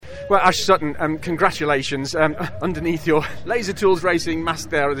Well, Ash Sutton, congratulations. Underneath your Laser Tools Racing mask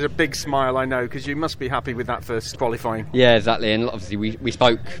there's a big smile, I know, because you must be happy with that first qualifying. Yeah, exactly, and obviously we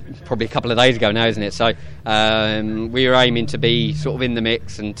spoke probably a couple of days ago now, isn't it? So we were aiming to be sort of in the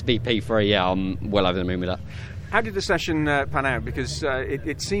mix and to be P3. Yeah, I'm well over the moon with that. How did the session pan out? Because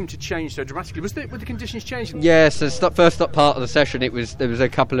it seemed to change so dramatically. Were the conditions changing? Yes, the first part of the session, there was a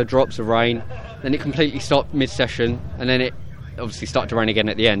couple of drops of rain, then it completely stopped mid-session, and then it obviously started to rain again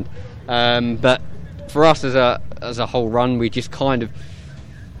at the end. But for us as a whole run, we just kind of,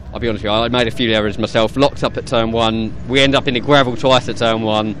 I'll be honest with you, I made a few errors myself, locked up at turn 1, we end up in the gravel twice at turn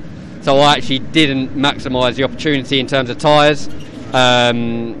 1, so I actually didn't maximise the opportunity in terms of tyres.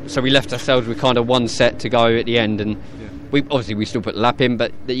 So we left ourselves with kind of one set to go at the end, and we still put the lap in,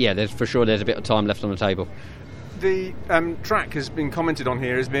 but there's a bit of time left on the table. The track has been commented on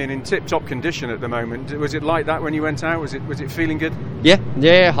here as being in tip-top condition at the moment. Was it like that when you went out? Was it feeling good? Yeah,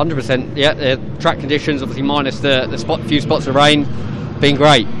 100%. Yeah, the track conditions, obviously minus the few spots of rain, been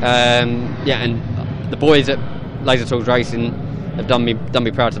great. And the boys at Laser Tools Racing have done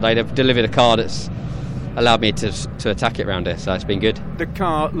me proud today. They've delivered a car that's allowed me to attack it around here, so it's been good. The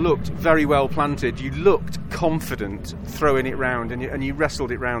car looked very well planted. You looked confident throwing it round, and you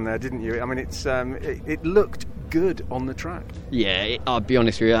wrestled it round there, didn't you? I mean, it looked good on the track. Yeah, I'll be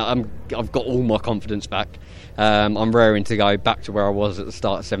honest with you, I've got all my confidence back. I'm raring to go back to where I was at the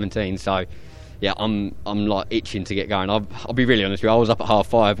start of 17, so yeah, I'm like itching to get going. I'll be really honest with you, I was up at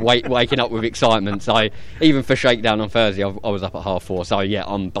 5:30 waking up with excitement, so even for shakedown on Thursday I was up at 4:30, so yeah,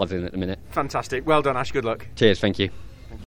 I'm buzzing at the minute. Fantastic, well done Ash, good luck. Cheers, thank you.